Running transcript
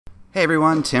Hey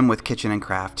everyone, Tim with Kitchen and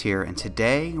Craft here, and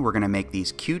today we're going to make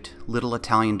these cute little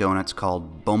Italian donuts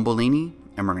called bombolini,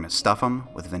 and we're going to stuff them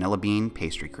with vanilla bean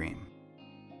pastry cream.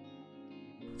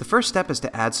 The first step is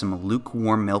to add some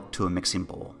lukewarm milk to a mixing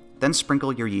bowl, then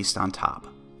sprinkle your yeast on top.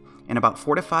 In about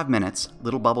 4 to 5 minutes,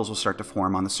 little bubbles will start to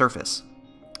form on the surface.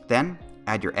 Then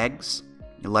add your eggs,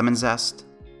 your lemon zest,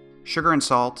 sugar and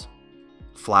salt,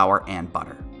 flour, and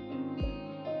butter.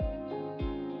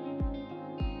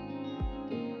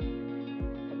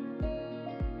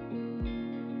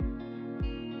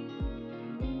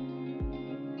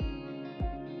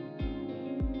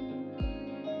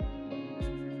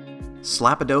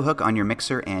 Slap a dough hook on your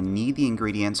mixer and knead the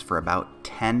ingredients for about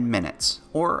 10 minutes,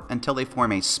 or until they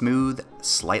form a smooth,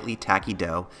 slightly tacky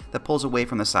dough that pulls away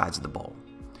from the sides of the bowl.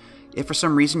 If for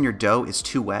some reason your dough is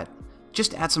too wet,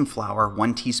 just add some flour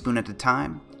 1 teaspoon at a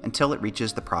time until it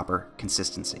reaches the proper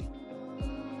consistency.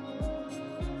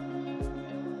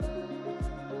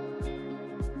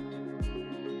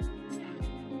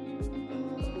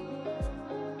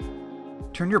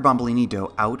 Turn your bombolini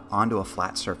dough out onto a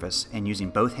flat surface and using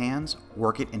both hands,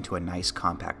 work it into a nice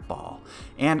compact ball.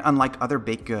 And unlike other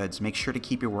baked goods, make sure to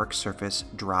keep your work surface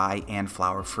dry and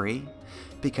flour free,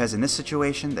 because in this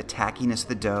situation, the tackiness of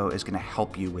the dough is going to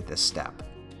help you with this step.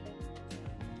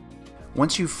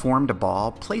 Once you've formed a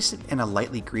ball, place it in a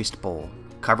lightly greased bowl,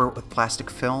 cover it with plastic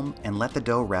film, and let the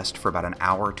dough rest for about an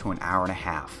hour to an hour and a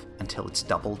half until it's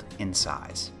doubled in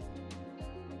size.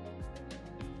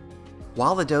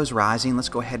 While the dough's rising, let's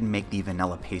go ahead and make the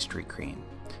vanilla pastry cream.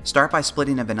 Start by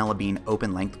splitting a vanilla bean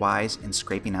open lengthwise and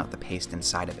scraping out the paste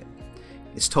inside of it.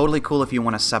 It's totally cool if you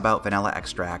want to sub out vanilla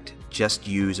extract, just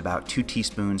use about 2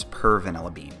 teaspoons per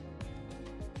vanilla bean.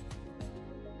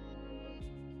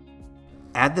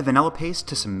 Add the vanilla paste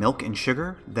to some milk and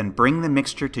sugar, then bring the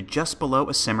mixture to just below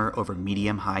a simmer over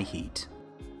medium-high heat.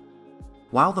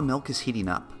 While the milk is heating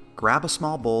up, grab a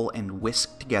small bowl and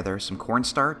whisk together some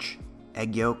cornstarch,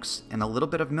 egg yolks, and a little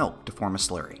bit of milk to form a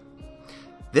slurry.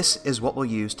 This is what we'll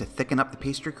use to thicken up the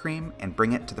pastry cream and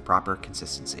bring it to the proper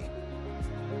consistency.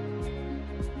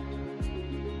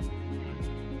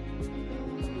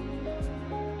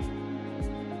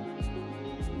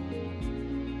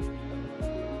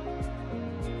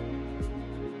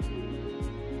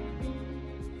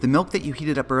 The milk that you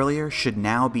heated up earlier should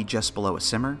now be just below a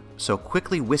simmer, so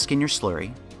quickly whisk in your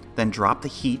slurry, then drop the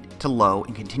heat to low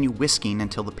and continue whisking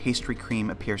until the pastry cream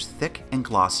appears thick and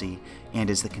glossy and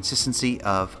is the consistency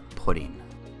of pudding.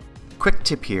 Quick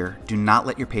tip here, do not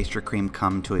let your pastry cream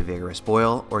come to a vigorous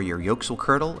boil or your yolks will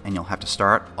curdle and you'll have to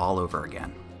start all over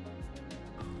again.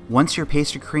 Once your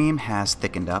pastry cream has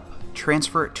thickened up,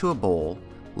 transfer it to a bowl,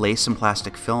 lay some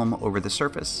plastic film over the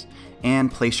surface, and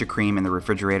place your cream in the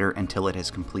refrigerator until it has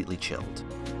completely chilled.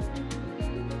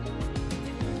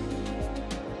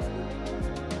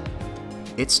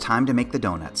 It's time to make the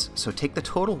donuts, so take the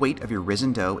total weight of your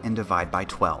risen dough and divide by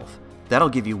 12. That'll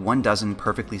give you 1 dozen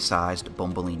perfectly sized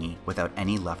bombolini without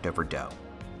any leftover dough.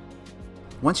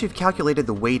 Once you've calculated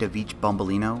the weight of each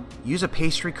bombolino, use a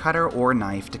pastry cutter or a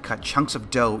knife to cut chunks of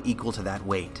dough equal to that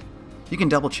weight. You can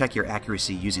double check your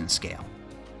accuracy using a scale.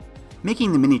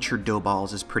 Making the miniature dough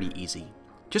balls is pretty easy.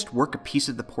 Just work a piece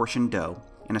of the portioned dough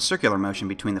in a circular motion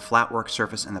between the flat work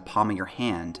surface and the palm of your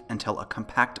hand until a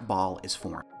compact ball is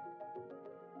formed.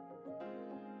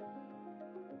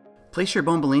 Place your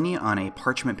bombolini on a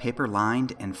parchment paper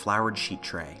lined and floured sheet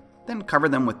tray. Then cover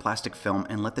them with plastic film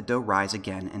and let the dough rise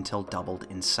again until doubled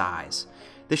in size.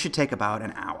 This should take about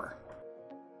an hour.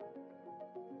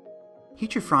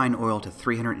 Heat your frying oil to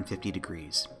 350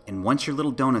 degrees, and once your little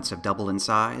donuts have doubled in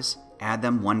size, add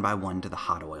them one by one to the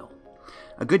hot oil.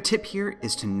 A good tip here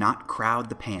is to not crowd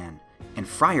the pan and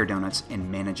fry your donuts in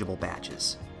manageable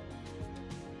batches.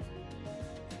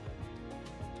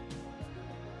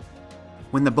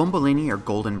 When the bombolini are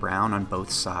golden brown on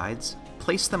both sides,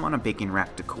 place them on a baking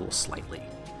rack to cool slightly.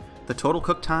 The total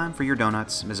cook time for your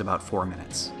donuts is about 4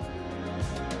 minutes.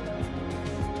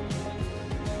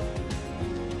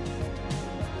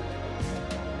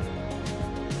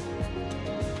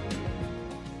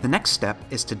 The next step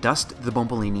is to dust the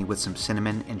bombolini with some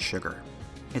cinnamon and sugar.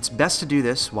 It's best to do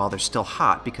this while they're still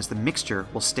hot because the mixture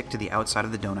will stick to the outside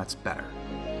of the donuts better.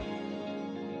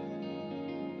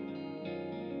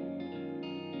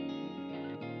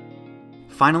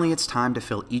 Finally, it's time to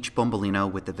fill each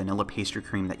bombolino with the vanilla pastry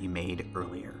cream that you made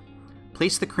earlier.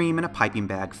 Place the cream in a piping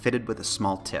bag fitted with a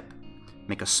small tip.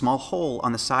 Make a small hole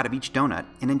on the side of each donut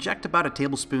and inject about a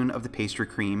tablespoon of the pastry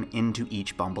cream into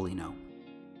each bombolino.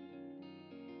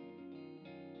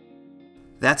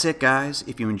 That's it, guys.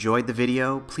 If you enjoyed the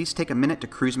video, please take a minute to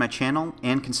cruise my channel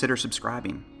and consider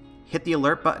subscribing. Hit the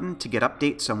alert button to get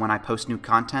updates on when I post new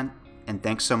content, and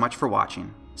thanks so much for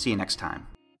watching. See you next time.